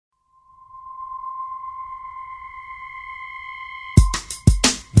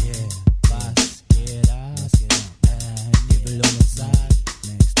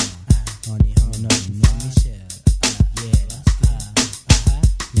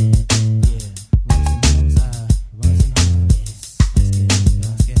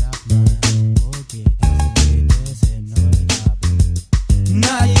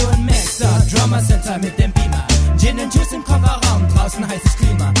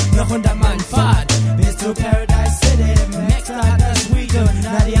noch 100 Mal Fahrt bis zu Paradise City. Nächster hat das Weekend,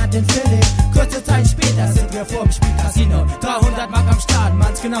 na die hat den Philipp. Kurze Zeit später sind wir vorm Spielcasino. 300 Mark am Start,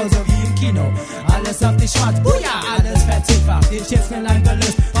 man's genauso wie im Kino. Alles auf die Schwarz, buja, alles verzehnfacht. Den Chips schnell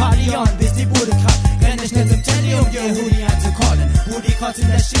eingelöst, Party on, bis die Bude kracht. Renne schnell zum Telly, um ihr Hoodie anzucallen. Hoodie kotzt in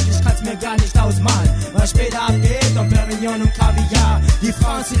der Shit, ich kann's mir gar nicht ausmalen. Was später abgeht, um Perignon und Kaviar. Die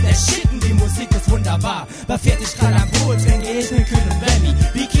Frauen sind der Shit und die Musik ist wunderbar. Bei 40 Grad am Pool trinke ich nen kühlen Remy.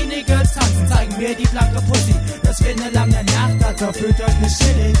 Bikini-Girls tanzen, zeigen mir die blanke Pussy. Das wird ne lange Nacht, also fühlt euch nicht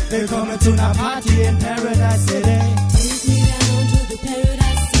chillig. Willkommen zu ner Party in Paradise City. Take me down to the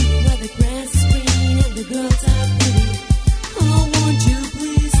Paradise City where the grass is green and the girls are pretty. Oh, won't you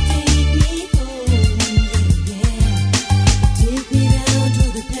please take me home? Yeah. Take me down to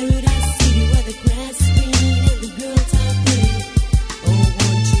the Paradise City where the grass is green and the girls are pretty. Oh,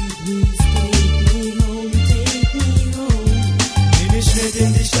 won't you please take me home, take me home. Nimm mich mit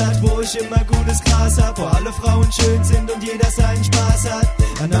in die Stadt, wo ich immer gutes Gras hab, wo alle Frauen schön sind und jeder seinen Spaß hat.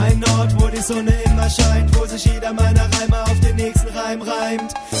 An einen Ort, wo die Sonne immer scheint, wo sich jeder meiner Reime auf den nächsten Reim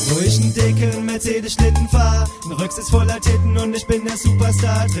reimt. Wo ich einen dicken Mercedes-Schlitten fahr, ein Rücksitz voller Titten und ich bin der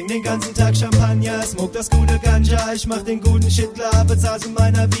Superstar. Trink den ganzen Tag Champagner, smoke das gute Ganja, ich mach den guten Shit klar, bezahl's mit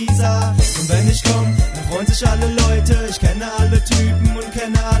meiner Visa. Und wenn ich komm, dann freuen sich alle Leute, ich kenne alle Typen und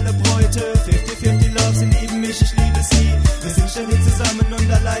kenne alle Bräute. 50-50 Love, sie lieben mich, ich liebe sie. Wir sind ständig zusammen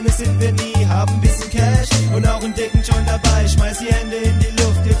und alleine sind wir nie. Haben ein bisschen Cash und auch einen dicken Joint dabei. Schmeiß die Hände in die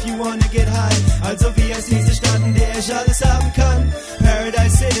Luft, if you wanna get high. Also wie heißt diese Stadt, in der ich alles haben kann?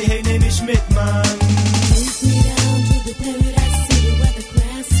 Paradise City, hey, nehm ich mit, Mann. Take me down to the Paradise City where the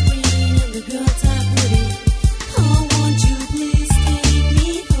grass is green and the girls are pretty. Oh, won't you please take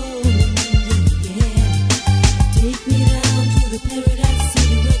me home? Yeah. Take me down to the Paradise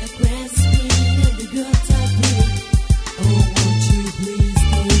City where the grass is green and the girls are pretty. Oh, won't you please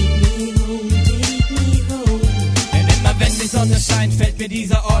take me home, take me home. Denn immer wenn die Sonne scheint, fällt mir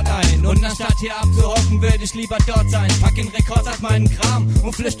dieser Ort ein. Und anstatt hier abzuhocken, würde ich lieber dort sein. Pack den Rekord auf meinen Kram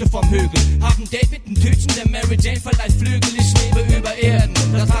und flüchte vom Hügel. Hab ein Date mit einem Tütchen, der Mary Jane verleiht Flügel. Ich schwebe über Erden,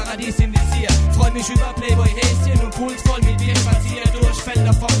 das Paradies im Visier. Freu mich über Playboy-Häschen und Pools voll mit Bier. Spazier durch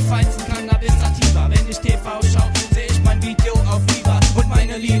Felder vom feinsten Cannabis Sativa. Wenn ich TV schau, seh ich mein Video auf Viva. Und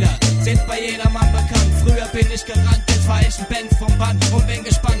meine Lieder sind bei jedermann bekannt. Früher bin ich gerannt, jetzt fahr ich ein Benz vom Band. Und bin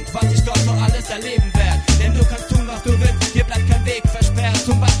gespannt, was ich dort so alles erleben werd. Denn du kannst tun, was du willst, hier bleibt kein Weg versperrt.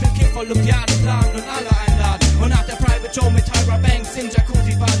 Zum Beispiel Kick, Olympiaden planen und alle einladen. Und nach der Private Show mit Tyra Banks im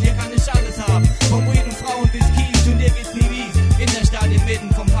Jacuzzi-Bar, hier kann ich alles haben. Vom Weed und Frauen bis Kies und dir geht's nie mies. In der Stadt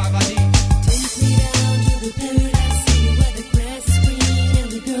inmitten vom Paradies. Take me down to the Paradise City where the grass is green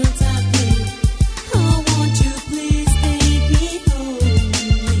and the girls are pretty. Oh, won't you please take me home?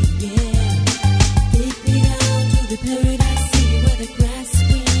 Yeah. Take me down to the Paradise City where the grass is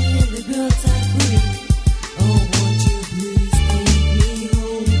green and the girls are pretty. Oh, won't you please take me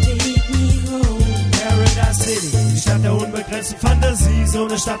home, take me home. Paradise City, die Stadt der unbegrenzten Fantasie. So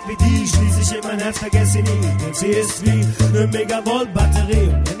eine Stadt wie die schließe ich in mein Herz, vergesse sie nie. Denn sie ist wie eine Megavolt-Batterie.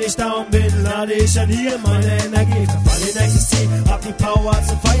 Und wenn ich down bin, lade ich an ihr meine Energie. Verfall in Ecstasy, hab die Power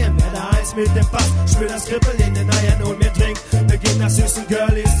zu feiern. Werde eins mit dem Bass, spür das Kribbeln in den Eiern. Und mir Drink, beginn nach süßen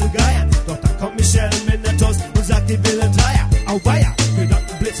Girlies zu geiern. Doch dann kommt Michelle mit ner Toast und sagt, die will ein Dreier. Auweia,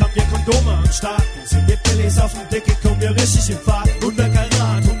 Gedankenblitz, haben wir Kondome am Start. Sind die Pillis auf dem Dicke, kommen wir richtig in Fahrt. 100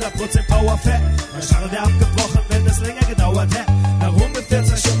 Karat, 100% Power Fett. Mein Starre wäre abgebrochen, wenn das länger gedauert hätte. Nach ungefähr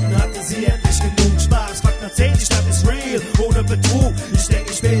 14 Stunden hatte sie endlich genug Spaß. Fakt nach 10, die Stadt ist real, ohne Betrug. Ich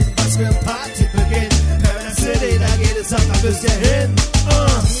denke, ich bin, was für ein Partybeginn. Paradise City, da geht es ab, da müsst ihr hin.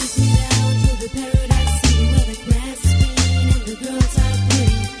 Take me down to the Paradise City where the grass is green and the girls are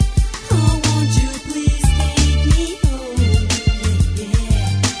pretty. Oh, won't you please take me home? Yeah.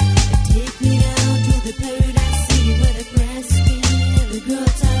 Take me down to the Paradise City where the grass is green and the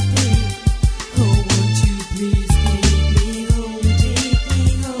girls are pretty. Oh, won't you please take me home, take me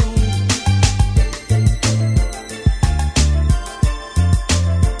home.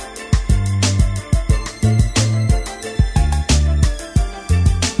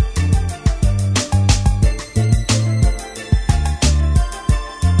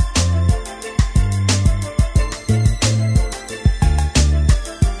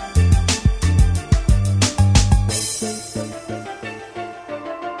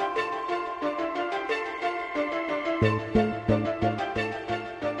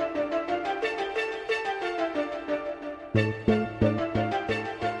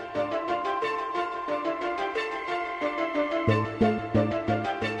 Thank you.